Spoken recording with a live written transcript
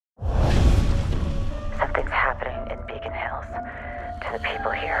to the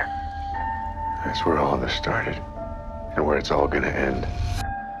people here. That's where all this started, and where it's all gonna end.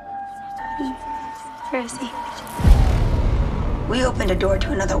 Where is he? We opened a door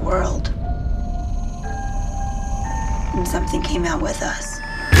to another world. And something came out with us.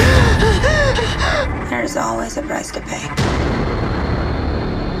 There's always a price to pay.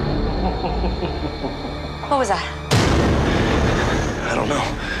 What was that? I don't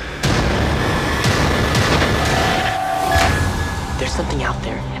know. There's something out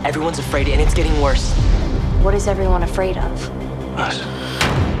there. Everyone's afraid, and it's getting worse. What is everyone afraid of? Us.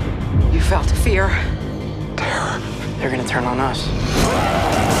 You felt fear. Terror. They're gonna turn on us.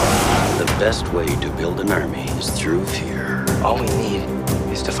 The best way to build an army is through fear. All we need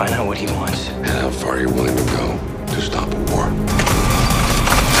is to find out what he wants. And how far you're willing to go to stop a war.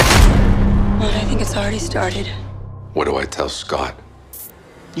 Well, I think it's already started. What do I tell Scott?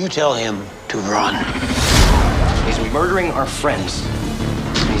 You tell him to run. He's murdering our friends.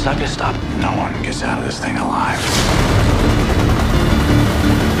 And he's not gonna stop. No one gets out of this thing alive.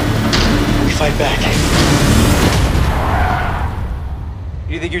 We fight back.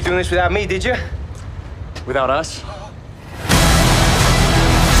 You think you're doing this without me, did you? Without us?